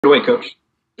away, Coach.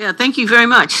 Yeah, thank you very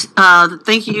much.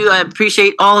 Thank you. I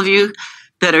appreciate all of you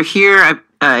that are here.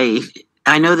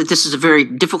 I know that this is a very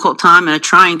difficult time and a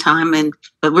trying time,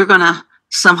 but we're going to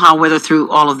somehow weather through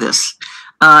all of this.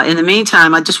 In the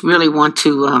meantime, I just really want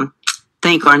to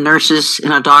thank our nurses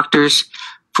and our doctors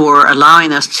for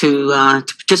allowing us to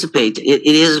participate. It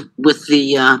is with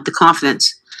the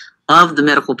confidence of the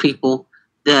medical people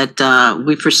that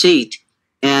we proceed.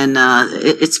 And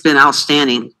it's been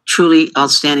outstanding, truly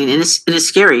outstanding. And it's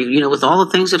scary, with all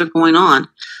the things that are going on.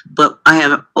 But I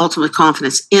have ultimate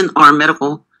confidence in our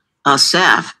medical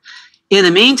staff. In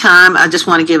the meantime, I just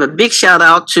want to give a big shout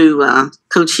out to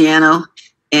Coach Yano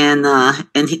and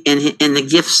the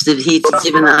gifts that he's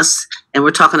given us. And we're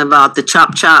talking about the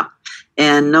chop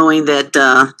and knowing that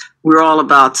we're all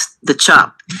about the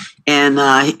chop. And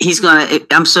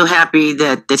I'm so happy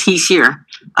that he's here.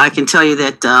 I can tell you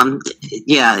that,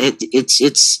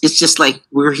 it's just like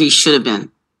where he should have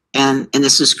been. And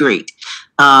this is great.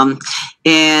 And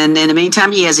in the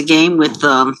meantime, he has a game with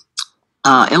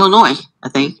Illinois, I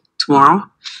think, tomorrow.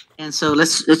 And so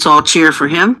let's all cheer for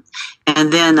him.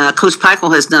 And then Coach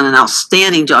Peichel has done an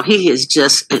outstanding job. He has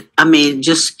just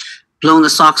blown the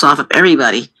socks off of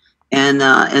everybody. And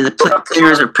the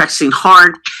players are practicing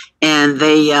hard. And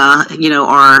they, I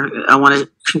want to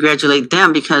congratulate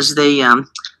them because they are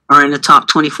in the top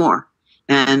 24.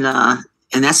 And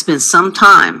that's been some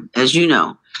time, as you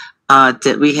know,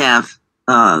 that we have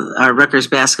our Rutgers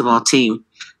basketball team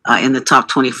in the top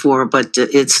 24. But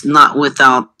it's not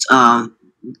without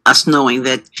us knowing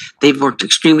that they've worked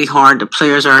extremely hard. The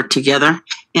players are together,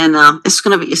 and it's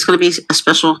going to be a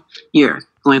special year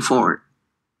going forward.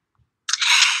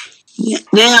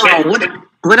 Now,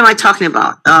 what am I talking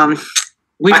about?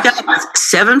 We've got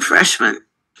 7 freshmen,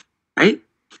 right?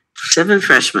 7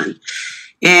 freshmen,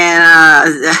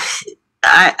 and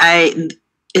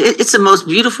it's the most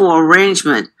beautiful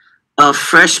arrangement of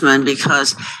freshmen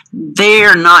because they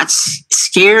are not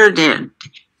scared.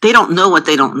 They don't know what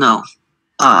they don't know,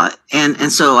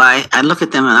 and so I look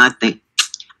at them and I think.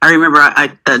 I remember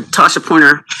Tasha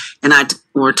Pointer and I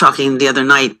were talking the other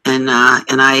night, and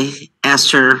I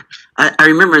asked her. I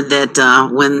remember that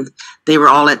when they were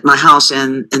all at my house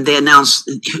and they announced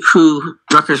who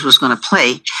Rutgers was going to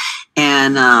play,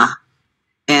 and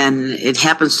it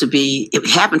happened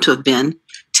to have been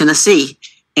Tennessee,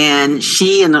 and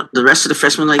she and the rest of the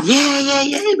freshmen were like,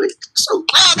 yeah, we're so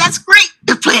glad, that's great,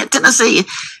 they're playing Tennessee.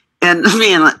 And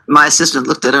me and my assistant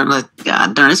looked at her and like,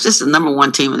 God darn, it's just the number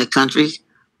 1 team in the country.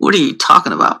 What are you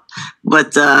talking about?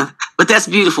 But that's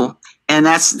beautiful. And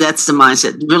that's the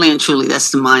mindset. Really and truly, that's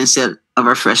the mindset of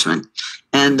our freshmen.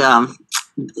 And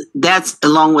that's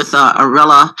along with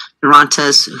Arella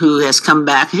Durantes, who has come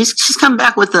back. She's come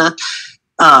back with a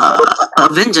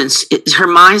vengeance. Her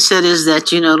mindset is that,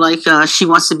 she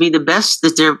wants to be the best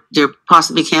that there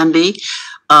possibly can be.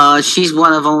 She's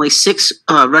one of only 6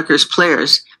 Rutgers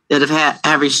players that have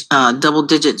averaged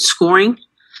double-digit scoring.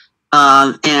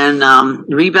 And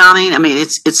rebounding. I mean,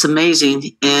 it's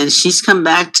amazing. And she's come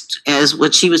back as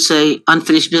what she would say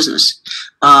unfinished business.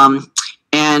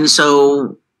 And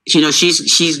so,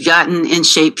 she's gotten in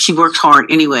shape. She worked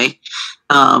hard anyway.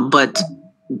 But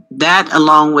that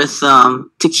along with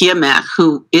Takia Mack,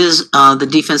 who is the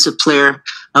defensive player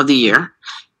of the year.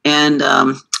 And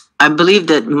I believe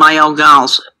that Mayel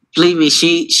Giles, believe me,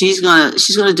 she's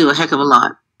gonna do a heck of a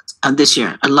lot this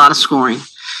year. A lot of scoring.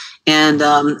 And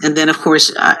then, of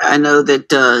course, I know that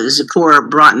Zipporah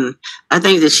Broughton, I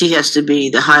think that she has to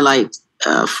be the highlight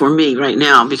for me right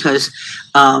now because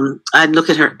I look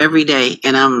at her every day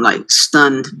and I'm like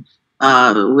stunned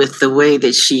with the way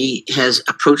that she has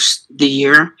approached the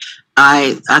year.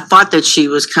 I thought that she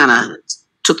was kind of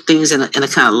took things in a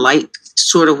kind of light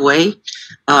sort of way,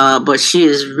 but she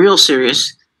is real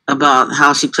serious about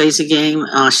how she plays the game.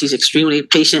 She's extremely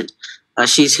patient.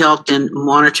 She's helped and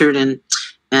monitored and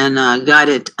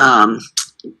guided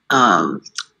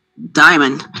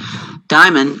Diamond.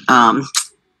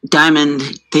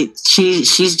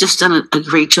 She's just done a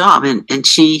great job, and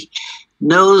she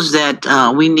knows that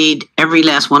we need every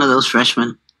last one of those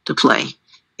freshmen to play,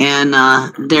 and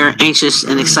they're anxious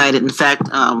and excited. In fact,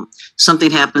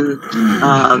 something happened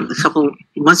a couple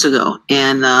months ago,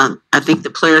 and I think the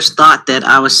players thought that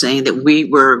I was saying that we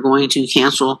were going to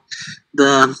cancel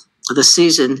the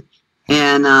season.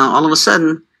 And all of a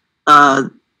sudden,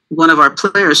 one of our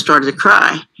players started to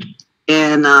cry,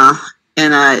 and I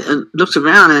looked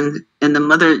around, and the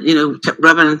mother, kept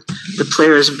rubbing the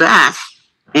player's back,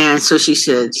 and so she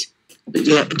said,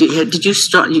 "Did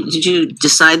you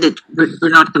decide that we're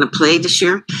not going to play this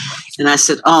year?" And I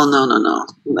said, "Oh no,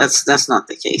 that's not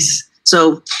the case."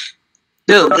 So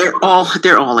No,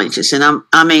 they're all anxious, and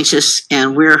I'm anxious,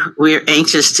 and we're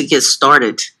anxious to get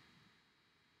started.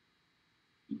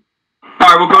 All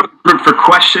right, we'll go to the group for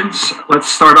questions. Let's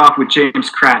start off with James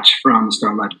Cratch from the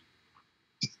Scarlet.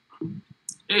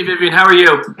 Hey, Vivian, how are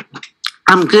you?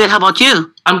 I'm good. How about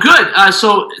you? I'm good.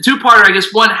 So two-parter, I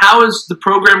guess. One, how has the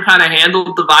program kind of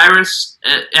handled the virus?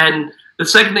 And the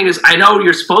second thing is, I know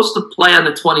you're supposed to play on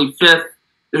the 25th.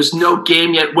 There's no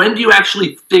game yet. When do you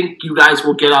actually think you guys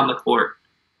will get on the court?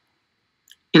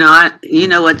 You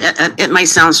know what? It might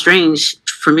sound strange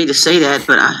for me to say that,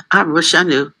 but I wish I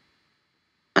knew.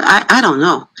 I don't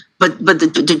know. But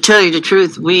to tell you the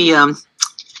truth, we're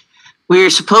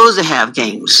supposed to have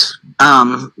games,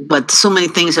 but so many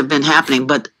things have been happening.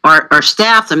 But our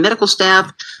staff, the medical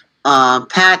staff,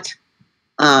 Pat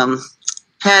and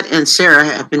Sarah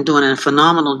have been doing a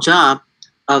phenomenal job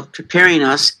of preparing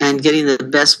us and getting the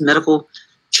best medical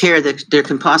care that there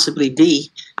can possibly be,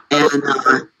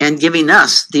 and giving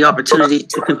us the opportunity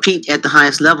to compete at the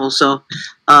highest level. So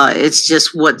it's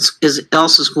just what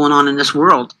else is going on in this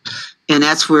world, and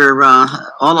that's where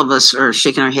all of us are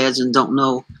shaking our heads and don't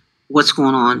know what's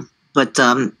going on. But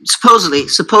supposedly,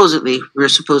 we're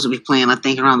supposed to be playing, I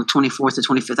think, around the 24th or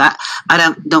 25th.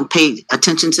 I don't pay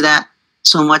attention to that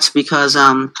so much because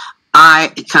I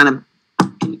kind of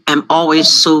am always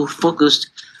so focused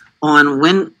on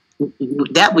when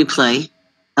that we play,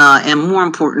 and more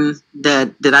important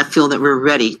that I feel that we're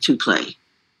ready to play.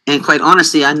 And quite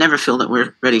honestly, I never feel that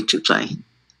we're ready to play.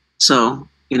 So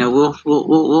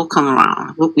we'll come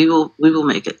around. We will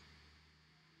make it.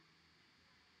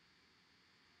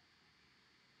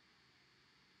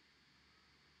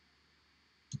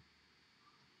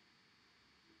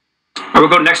 We'll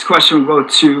go next question. We'll go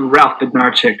to Ralph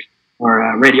Bednarczyk,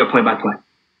 our radio play-by-play.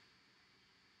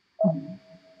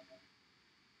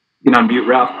 You can unmute,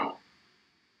 Ralph.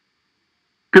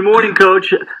 Good morning,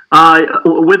 Coach. With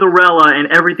Arella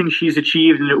and everything she's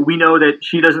achieved, and we know that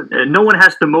she doesn't. No one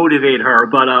has to motivate her.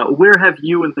 But where have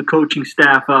you and the coaching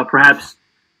staff perhaps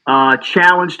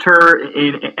challenged her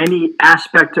in any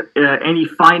aspect, any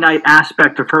finite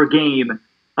aspect of her game,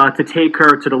 to take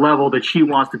her to the level that she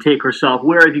wants to take herself?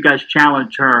 Where have you guys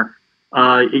challenged her,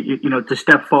 to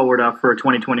step forward for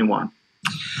 2021?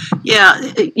 Yeah,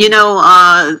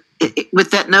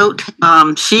 with that note,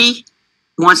 she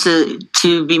wants to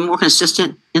be more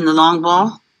consistent in the long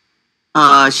ball.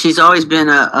 She's always been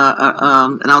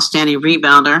an outstanding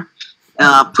rebounder,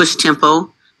 push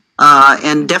tempo,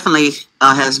 and definitely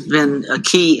has been a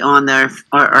key on our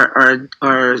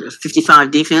 55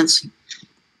 defense.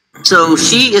 So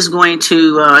she is going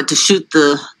to shoot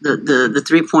the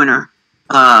 3-pointer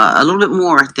a little bit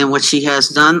more than what she has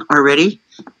done already,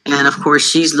 and of course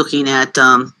she's looking at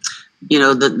the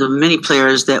many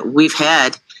players that we've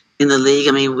had in the league.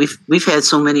 I mean, we've had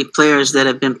so many players that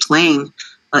have been playing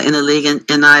in the league,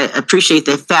 and I appreciate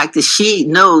the fact that she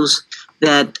knows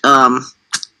that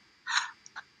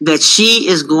that she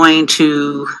is going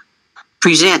to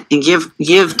present and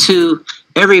give to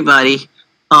everybody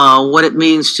what it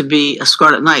means to be a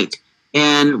Scarlet Knight.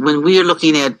 And when we are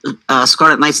looking at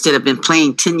Scarlet Knights that have been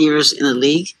playing 10 years in the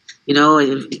league, in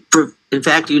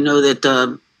fact,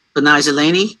 that Benai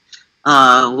Zelani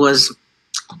was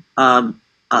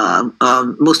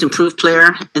most improved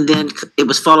player, and then it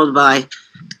was followed by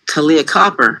Kalia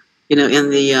Copper, in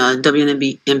the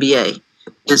WNBA.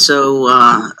 And so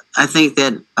I think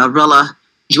that Arella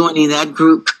joining that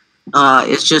group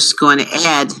is just going to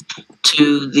add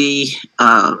to the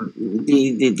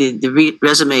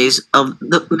resumes of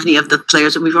many of the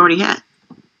players that we've already had.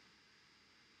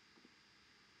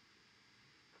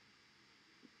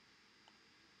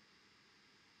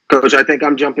 Coach, I think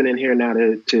I'm jumping in here now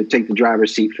to take the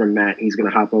driver's seat from Matt. He's going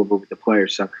to hop over with the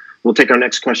players. So we'll take our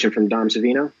next question from Dom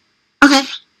Savino. Okay.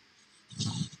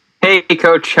 Hey,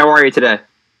 Coach. How are you today?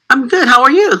 I'm good. How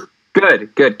are you?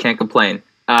 Good. Can't complain.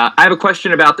 I have a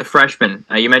question about the freshmen.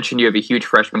 You mentioned you have a huge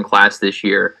freshman class this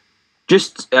year.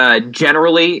 Just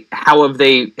generally, how have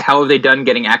they done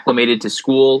getting acclimated to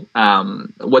school?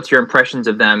 What's your impressions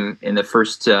of them in the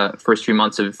first few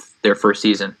months of their first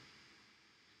season?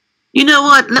 You know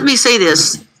what? Let me say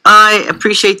this. I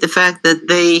appreciate the fact that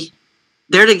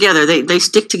they're together. They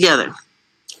stick together.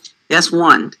 That's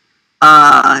one.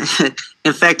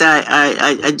 In fact,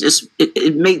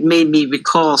 it made me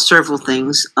recall several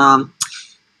things.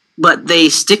 But they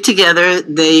stick together.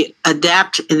 They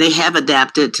adapt, and they have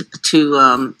adapted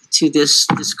to this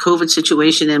COVID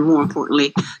situation, and more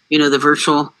importantly, the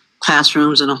virtual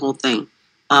classrooms and the whole thing.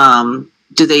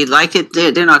 Do they like it?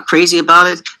 They're not crazy about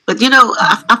it. But,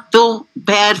 I feel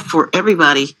bad for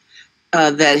everybody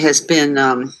that has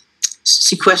been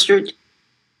sequestered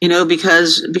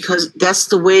because that's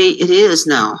the way it is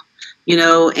now,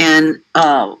 and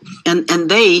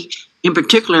they in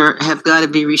particular have got to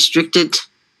be restricted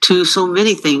to so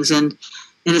many things, and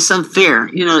it's unfair.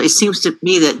 It seems to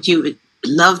me that you would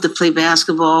love to play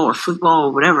basketball or football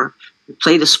or whatever,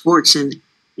 play the sports and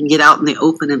get out in the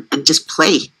open and just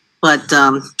play, but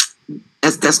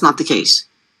that's not the case.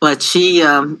 But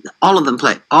all of them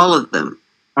play. All of them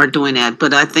are doing that.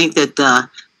 But I think that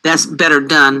that's better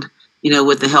done,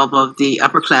 with the help of the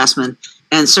upperclassmen,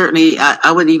 and certainly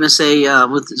I would even say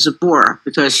with Zipporah,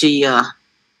 because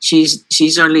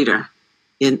she's our leader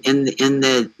in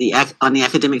the on the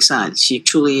academic side. She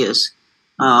truly is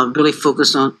really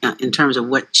focused on in terms of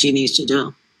what she needs to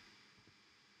do.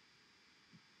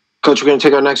 Coach, we're going to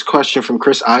take our next question from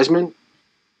Chris Eisman.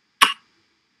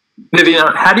 Vivian,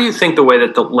 how do you think the way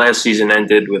that the last season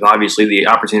ended, with obviously the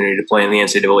opportunity to play in the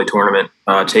NCAA tournament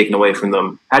taken away from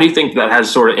them, how do you think that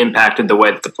has sort of impacted the way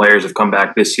that the players have come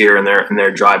back this year and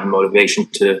their drive and motivation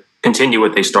to continue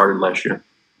what they started last year?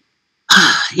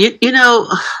 I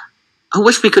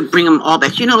wish we could bring them all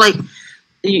back. Like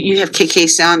you have KK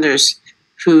Saunders,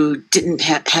 who didn't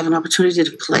have an opportunity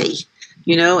to play.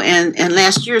 And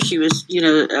last year she was,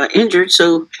 injured,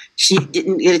 so she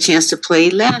didn't get a chance to play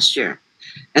last year.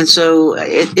 And so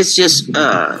it's just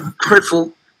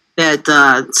hurtful that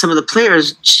some of the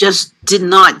players just did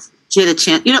not get a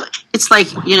chance. It's like,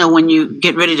 when you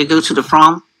get ready to go to the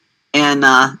prom and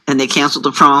they canceled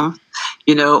the prom,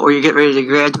 or you get ready to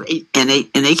graduate and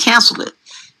they canceled it.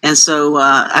 And so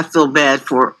I feel bad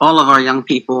for all of our young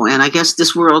people. And I guess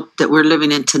this world that we're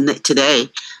living in today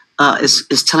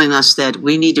is telling us that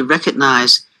we need to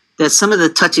recognize that some of the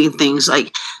touching things,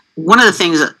 like one of the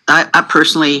things that I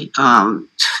personally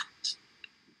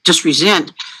just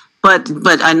resent, but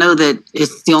I know that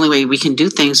it's the only way we can do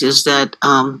things, is that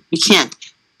we can't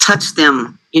touch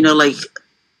them. No,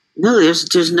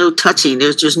 there's no touching.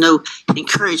 There's just no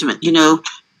encouragement.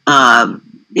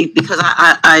 Because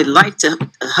I like to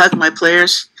hug my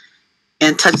players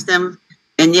and touch them,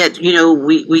 and yet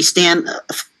we stand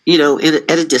at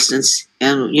a distance,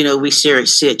 and we say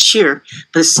a cheer,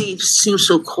 but it seems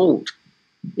so cold.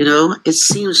 It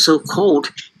seems so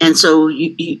cold, and so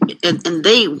and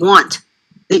they want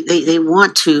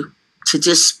to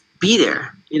just be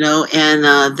there,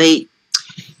 and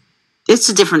it's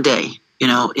a different day,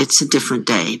 it's a different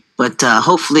day, but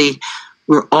hopefully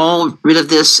we're all rid of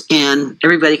this and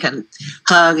everybody can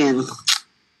hug and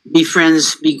be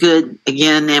friends, be good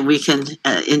again, and we can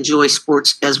enjoy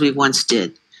sports as we once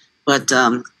did. But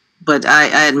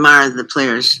I admire the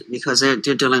players because they're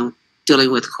dealing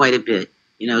with quite a bit.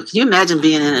 Can you imagine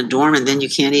being in a dorm and then you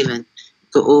can't even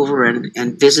go over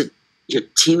and visit your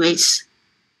teammates?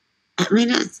 I mean,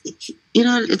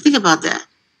 think about that.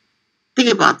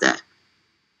 Think about that.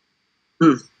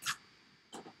 We're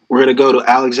going to go to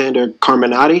Alexander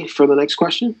Carminati for the next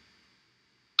question.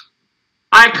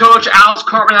 Hi, Coach. Alex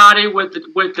Carminati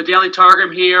with the Daily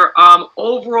Targum here.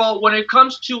 Overall, when it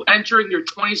comes to entering your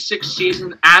 26th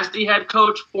season as the head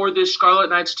coach for this Scarlet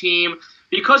Knights team,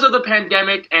 because of the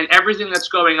pandemic and everything that's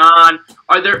going on,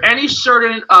 are there any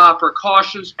certain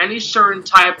precautions, any certain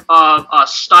type of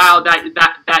style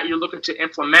that you're looking to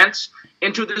implement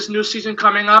into this new season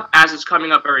coming up, as it's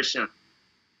coming up very soon?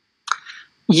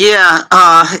 Yeah,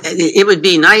 it would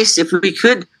be nice if we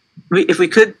could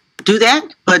do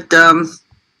that. But to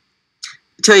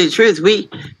tell you the truth,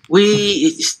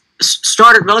 we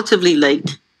started relatively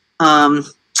late, and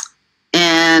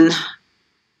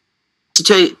to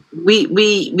tell you,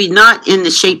 we not in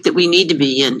the shape that we need to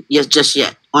be in just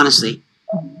yet. Honestly,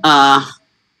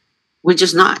 we're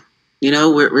just not.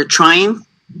 We're trying,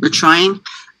 but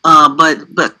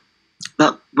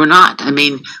we're not. I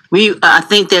mean, I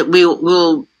think that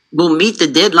we'll meet the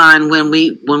deadline when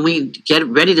we get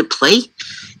ready to play,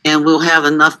 and we'll have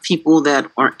enough people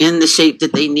that are in the shape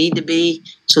that they need to be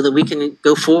so that we can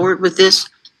go forward with this.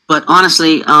 But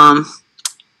honestly,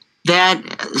 that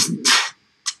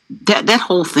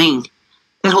whole thing.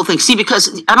 See,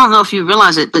 because I don't know if you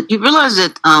realize it, but you realize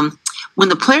that when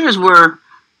the players were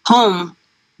home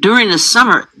during the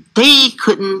summer, they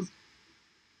couldn't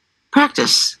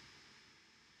practice.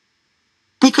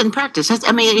 They couldn't practice.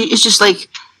 I mean, it's just like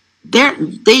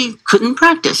they couldn't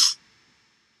practice.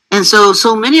 And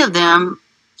so many of them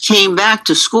came back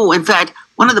to school. In fact,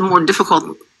 one of the more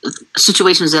difficult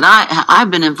situations that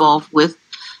I've been involved with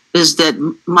is that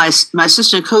my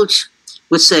assistant coach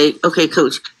would say, "Okay,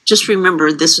 coach, just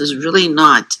remember this is really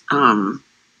not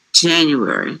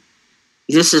January.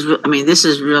 This is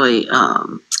really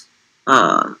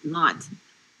not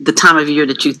the time of year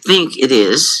that you think it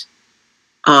is.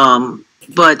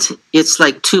 but it's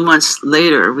like 2 months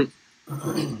later.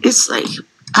 It's like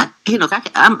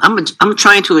I'm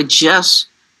trying to adjust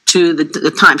to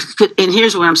the times. And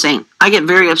here's what I'm saying: I get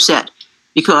very upset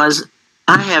because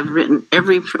I have written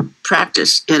every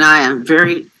practice, and I am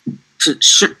very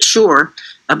sure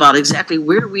about exactly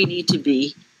where we need to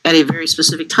be at a very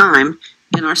specific time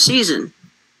in our season.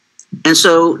 And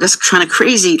so that's kind of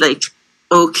crazy. Like,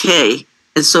 okay,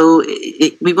 and so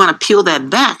we want to peel that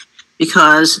back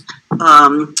because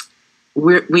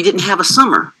we didn't have a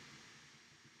summer.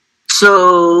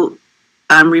 So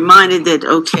I'm reminded that,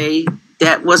 okay,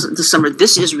 that wasn't the summer.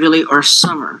 This is really our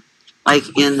summer. Like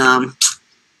in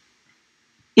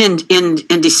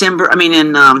December,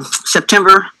 in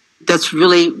September, that's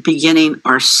really beginning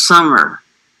our summer.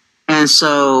 And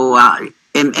so,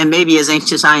 and maybe as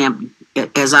anxious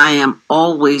as I am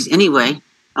always anyway,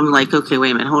 I'm like, okay,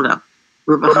 wait a minute, hold up.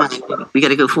 We're behind. We got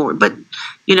to go forward. But,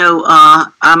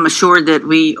 I'm assured that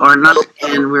we are not,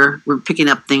 and we're picking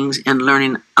up things and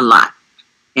learning a lot.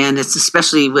 And it's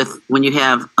especially when you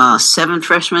have seven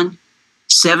freshmen,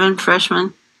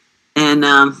 and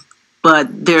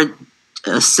but they're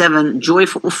 7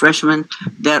 joyful freshmen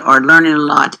that are learning a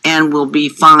lot and will be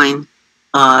fine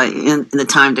in the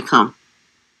time to come.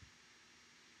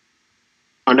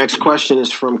 Our next question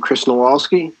is from Chris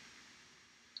Nowalski.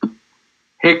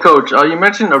 Hey, Coach, you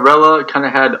mentioned Arella kind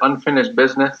of had unfinished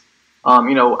business. How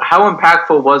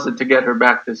impactful was it to get her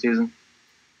back this season?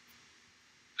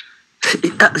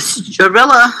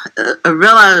 Arella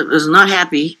was not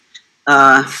happy,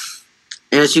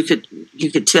 as you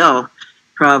could tell.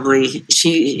 Probably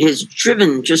she is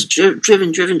driven to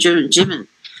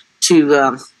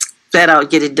flat out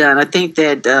get it done. I think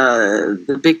that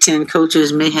the Big Ten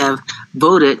coaches may have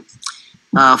voted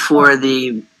for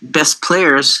the best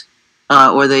players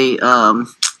or the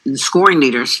scoring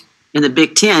leaders in the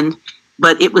Big Ten,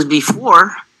 but it was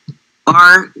before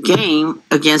our game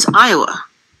against Iowa.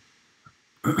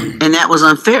 And that was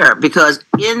unfair because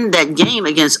in that game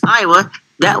against Iowa,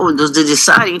 that was the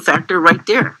deciding factor right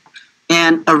there.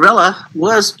 And Arella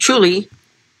was truly,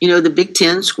 the Big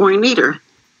Ten scoring leader,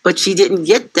 but she didn't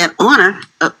get that honor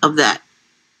of that.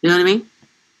 You know what I mean?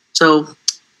 So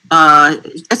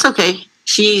that's okay.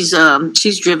 She's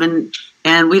driven,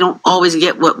 and we don't always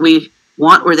get what we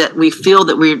want or that we feel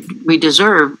that we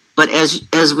deserve. But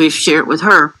as we've shared with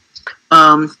her,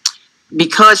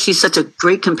 because she's such a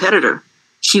great competitor,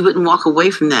 she wouldn't walk away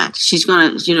from that. She's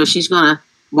gonna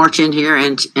march in here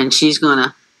and she's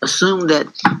gonna assume that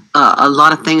a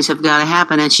lot of things have got to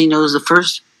happen, and she knows the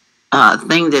first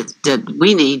thing that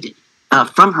we need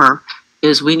from her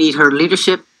is we need her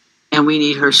leadership, and we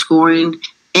need her scoring,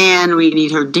 and we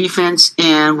need her defense,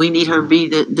 and we need her to be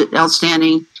the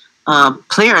outstanding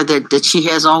player that she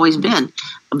has always been,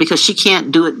 because she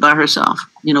can't do it by herself.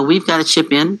 We've got to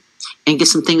chip in and get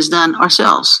some things done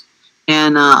ourselves.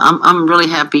 And I'm really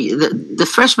happy. The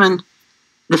freshmen,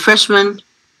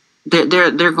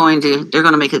 they're going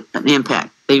to make an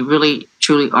impact. They really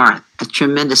truly are a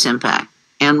tremendous impact,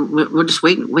 and we're just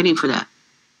waiting for that.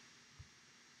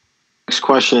 Next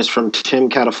question is from Tim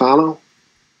Catafano.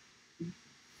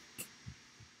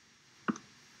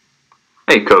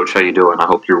 Hey, Coach, how you doing? I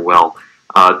hope you're well.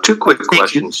 Two quick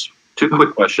questions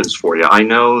for you. I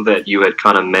know that you had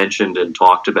kind of mentioned and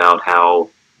talked about how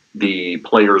the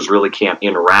players really can't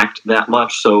interact that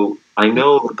much. So I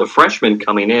know the freshmen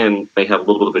coming in, they have a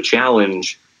little bit of a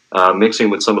challenge mixing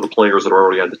with some of the players that are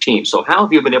already on the team. So how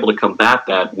have you been able to combat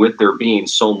that with there being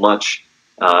so much,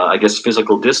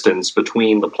 physical distance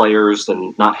between the players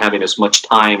and not having as much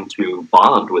time to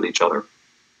bond with each other?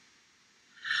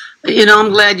 I'm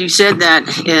glad you said that,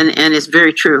 and it's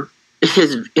very true.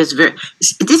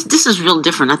 This is real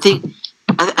different. I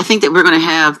think that we're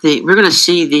going to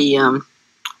see the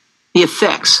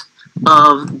effects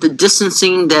of the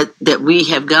distancing that we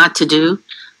have got to do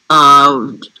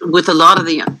with a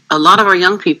lot of our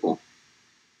young people,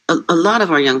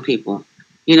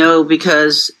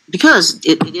 because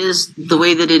it is the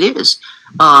way that it is.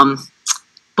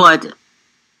 But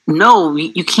no,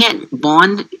 you can't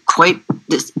bond quite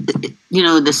this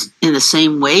in the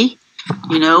same way.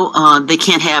 They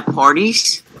can't have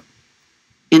parties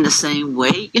in the same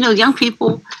way. Young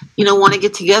people, want to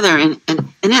get together, and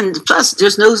then plus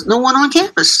there's no one on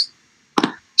campus.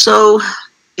 So,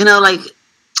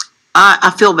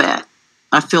 I feel bad.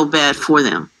 I feel bad for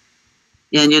them.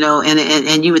 And,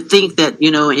 and you would think that,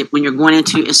 when you're going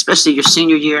into, especially your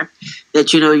senior year,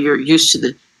 that, you're used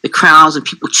to the crowds and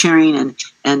people cheering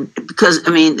and because,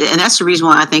 and that's the reason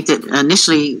why I think that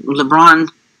initially LeBron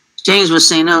James was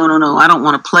saying, no, I don't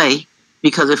want to play,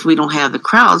 because if we don't have the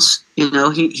crowds, he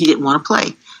didn't want to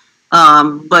play.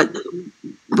 But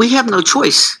we have no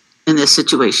choice in this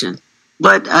situation.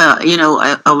 But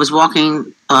I was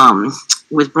walking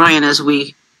with Brian as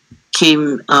we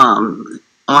came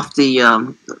off the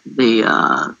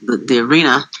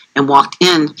arena and walked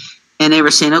in, and they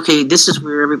were saying, "Okay, this is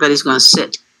where everybody's going to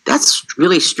sit." That's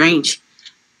really strange.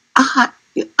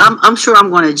 I'm sure I'm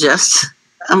going to adjust.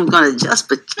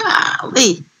 But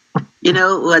golly,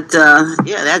 what?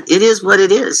 Yeah, that it is what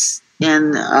it is,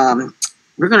 and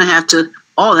we're going to have to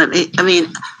all of them. I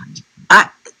mean,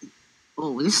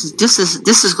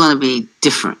 this is going to be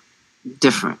different.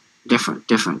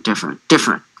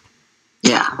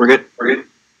 Yeah, we're good.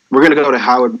 We're going to go to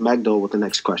Howard Magdal with the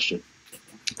next question.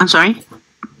 I'm sorry.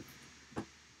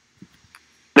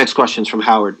 Next question is from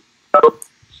Howard.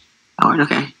 Howard,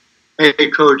 okay.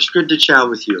 Hey, Coach. Good to chat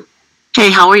with you.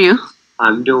 Hey, how are you?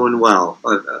 I'm doing well.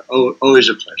 Always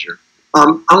a pleasure.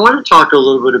 I want to talk a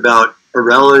little bit about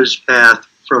Arella's path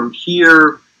from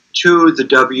here to the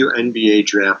WNBA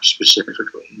draft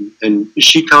specifically. And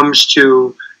she comes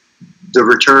to the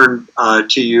return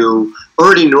to you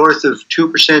already north of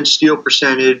 2% steal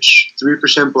percentage,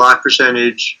 3% block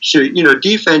percentage. So,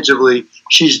 defensively,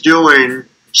 she's doing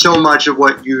so much of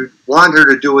what you want her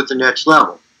to do at the next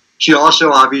level. She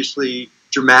also obviously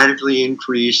dramatically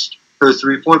increased her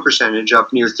three-point percentage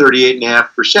up near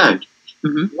 38.5%.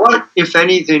 Mm-hmm. What, if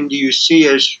anything, do you see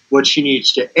as what she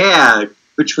needs to add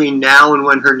between now and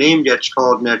when her name gets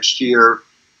called next year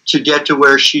to get to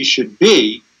where she should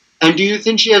be? And do you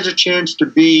think she has a chance to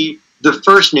be the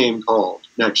first name called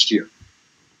next year?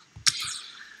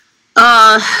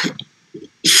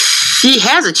 She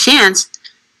has a chance.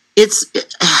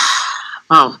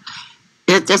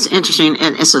 That's interesting,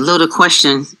 and it's a loaded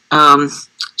question.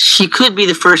 She could be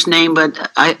the first name,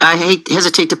 but I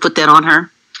hesitate to put that on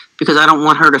her because I don't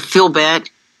want her to feel bad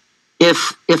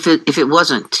if it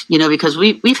wasn't. Because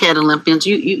we've had Olympians.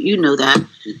 You know that.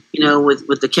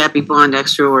 With the Cappy Bond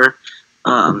Extra or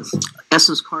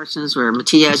Essence Carsons or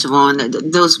Mattia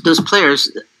Javon, those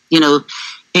players.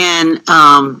 And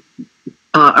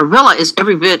Arella is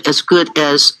every bit as good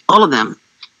as all of them.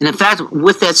 And in fact,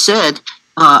 with that said,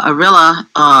 Arella,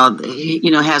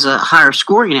 has a higher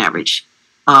scoring average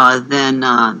than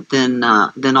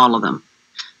all of them.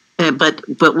 But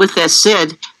with that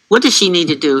said, what does she need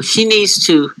to do? She needs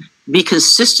to be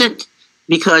consistent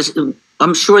because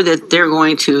I'm sure that they're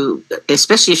going to,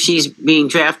 especially if she's being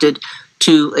drafted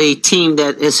to a team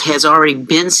that has already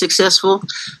been successful,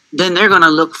 then they're going to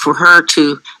look for her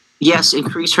to, yes,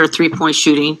 increase her three-point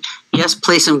shooting, yes,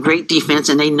 play some great defense,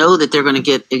 and they know that they're going to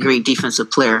get a great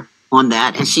defensive player on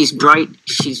that, and she's bright.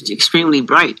 She's extremely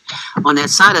bright on that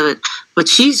side of it. But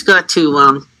she's got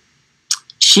to.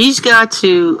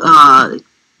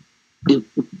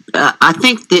 I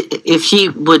think that if she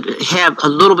would have a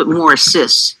little bit more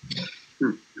assists,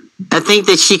 I think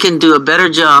that she can do a better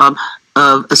job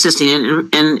of assisting,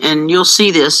 and you'll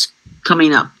see this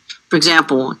coming up. For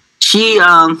example, she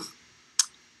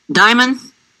Diamond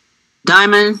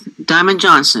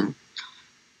Johnson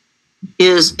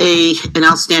is an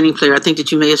outstanding player. I think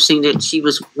that you may have seen that she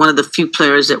was one of the few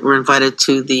players that were invited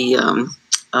to the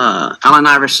Allen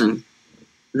Iverson,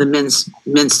 the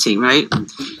men's team, right?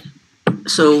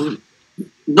 So,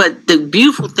 but the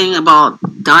beautiful thing about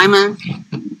Diamond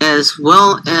as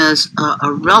well as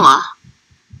Arella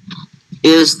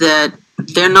is that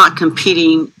they're not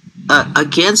competing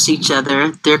against each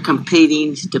other. They're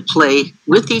competing to play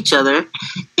with each other.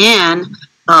 And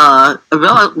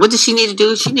Arella, what does she need to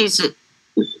do? She needs to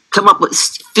come up with,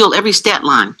 fill every stat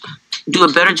line, do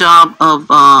a better job of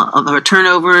her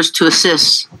turnovers to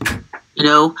assists, but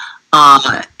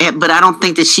I don't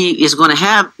think that she is going to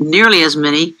have nearly as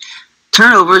many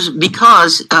turnovers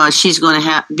because she's going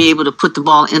to be able to put the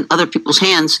ball in other people's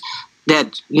hands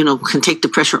that, can take the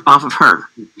pressure off of her.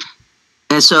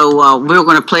 And so we're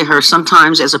going to play her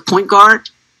sometimes as a point guard.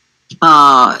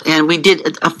 And we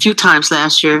did a few times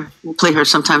last year. We'll play her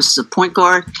sometimes as a point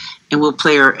guard, and we'll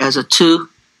play her as a 2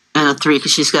 and a 3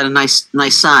 because she's got a nice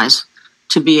size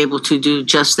to be able to do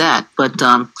just that. But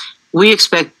we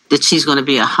expect that she's going to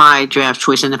be a high draft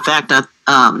choice. And in fact,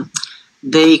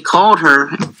 they called her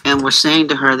and were saying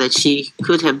to her that she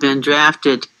could have been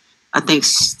drafted, I think,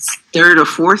 third or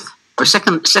fourth or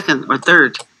second or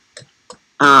third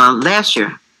last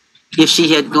year if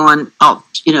she had gone out.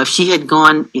 If she had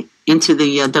gone into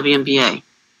the WNBA.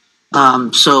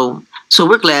 So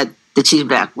we're glad that she's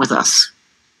back with us.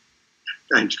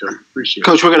 Thanks, Coach. Appreciate it.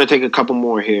 Coach, we're going to take a couple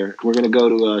more here. We're going to go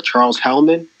to Charles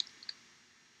Hellman.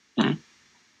 Okay.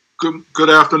 Good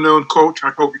afternoon, Coach. I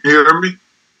hope you can hear me.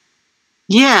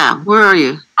 Yeah, where are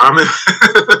you? I'm in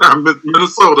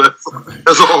Minnesota,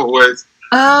 as always.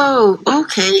 Oh,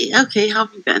 okay. How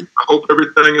have you been? I hope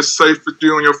everything is safe with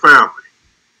you and your family.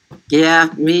 Yeah,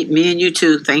 me and you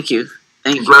too. Thank you.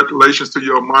 Congratulations to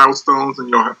your milestones and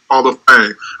your Hall of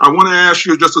Fame. I want to ask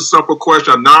you just a simple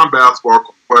question, a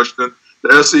non-basketball question.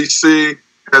 The SEC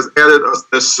has added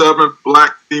a seventh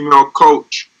black female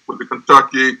coach with the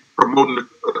Kentucky, promoting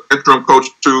the interim coach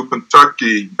to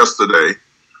Kentucky yesterday.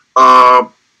 And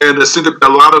there seemed to be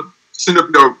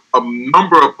a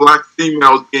number of black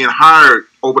females being hired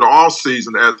over the off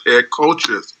season as head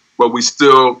coaches, but we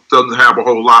still doesn't have a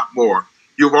whole lot more.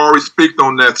 You've already spoken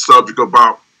on that subject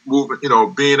about moving,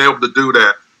 being able to do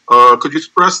that. Could you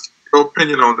express your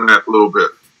opinion on that a little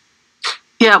bit?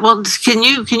 Yeah. Well, can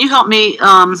you help me?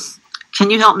 Can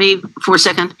you help me for a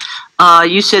second?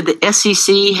 You said the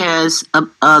SEC has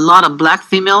a lot of black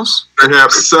females. They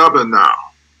have 7 now.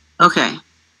 Okay,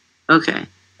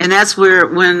 and that's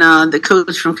when the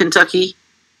coach from Kentucky.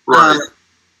 Right.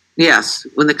 Yes,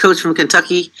 when the coach from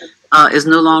Kentucky is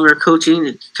no longer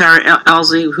coaching, Kyra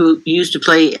Elsley, who used to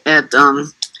play at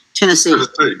Tennessee.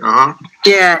 Uh-huh.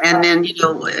 Yeah, and then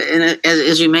and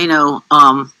as you may know,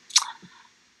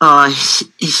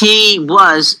 he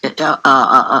was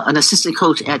an assistant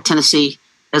coach at Tennessee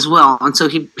as well, and so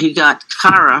he got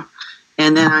Kyra,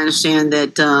 and then I understand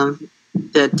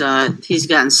that he's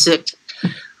gotten sick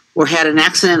or had an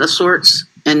accident of sorts,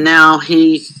 and now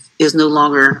he is no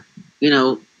longer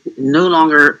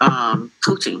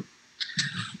coaching.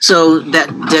 So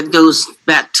that goes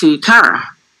back to Kyra.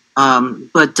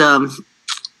 But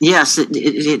yes,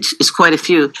 it's quite a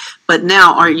few. But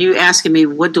now, are you asking me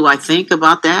what do I think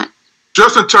about that?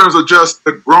 Just in terms of just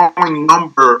the growing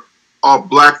number of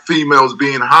black females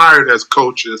being hired as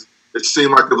coaches, it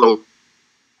seemed like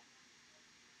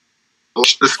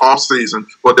this off season,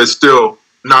 but there's still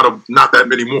not that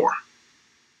many more.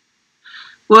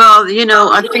 Well,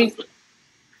 I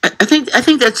think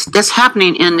that's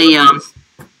happening in the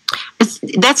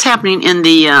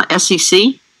SEC.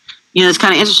 It's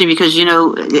kind of interesting because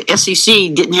the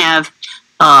SEC didn't have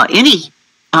any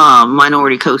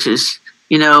minority coaches.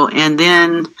 And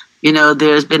then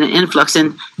there's been an influx,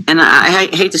 and I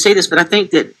hate to say this, but I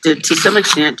think that to some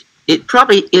extent it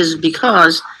probably is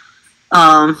because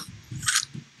at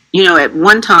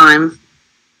one time,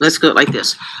 let's go like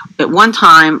this. At one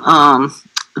time,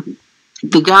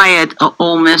 the guy at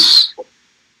Ole Miss,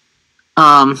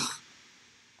 Bear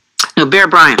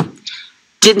Bryant,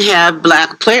 didn't have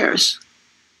black players.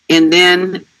 And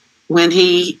then when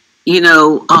he,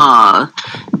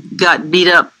 got beat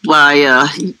up by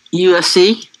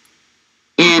USC,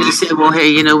 and he said, well,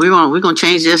 hey, we're going to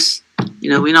change this.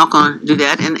 We're not going to do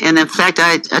that. And in fact,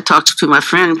 I talked to my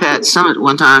friend Pat Summit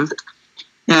one time,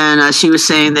 and she was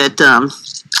saying that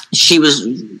she was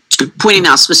pointing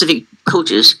out specific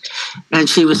coaches, and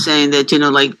she was saying that,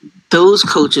 those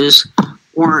coaches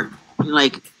weren't,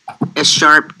 as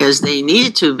sharp as they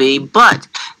needed to be, but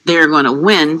they're going to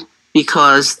win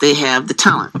because they have the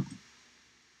talent.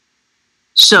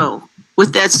 So,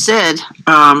 with that said,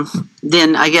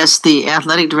 then I guess the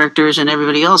athletic directors and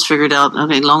everybody else figured out,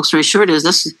 okay, long story short is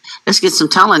let's get some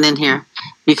talent in here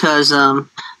because,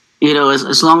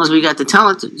 as long as we got the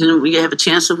talent, we have a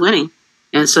chance of winning.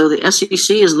 And so the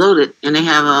SEC is loaded, and they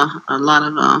have a lot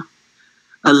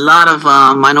of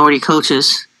minority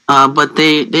coaches, but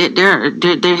they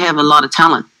have a lot of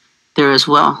talent there as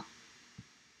well.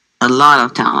 A lot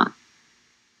of talent.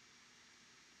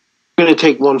 I'm going to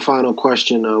take one final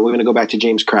question. We're going to go back to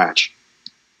James Cratch.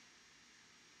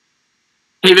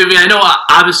 Hey, Vivian, I know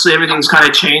obviously everything's kind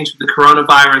of changed with the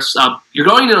coronavirus. You're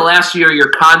going into the last year of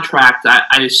your contract.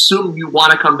 I assume you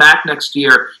want to come back next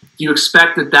year. Do you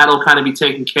expect that'll kind of be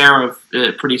taken care of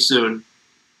pretty soon?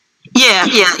 Yeah,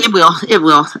 it will. It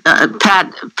will.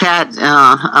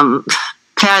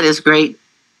 Pat is great.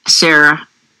 Sarah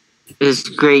is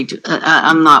great.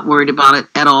 I'm not worried about it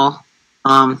at all.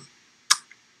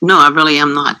 No, I really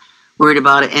am not worried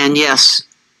about it. And yes,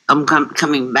 I'm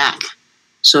coming back.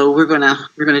 So we're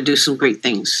gonna do some great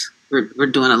things. We're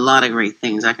doing a lot of great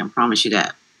things. I can promise you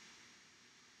that.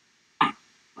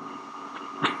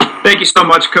 Thank you so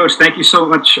much, Coach. Thank you so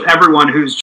much, everyone who's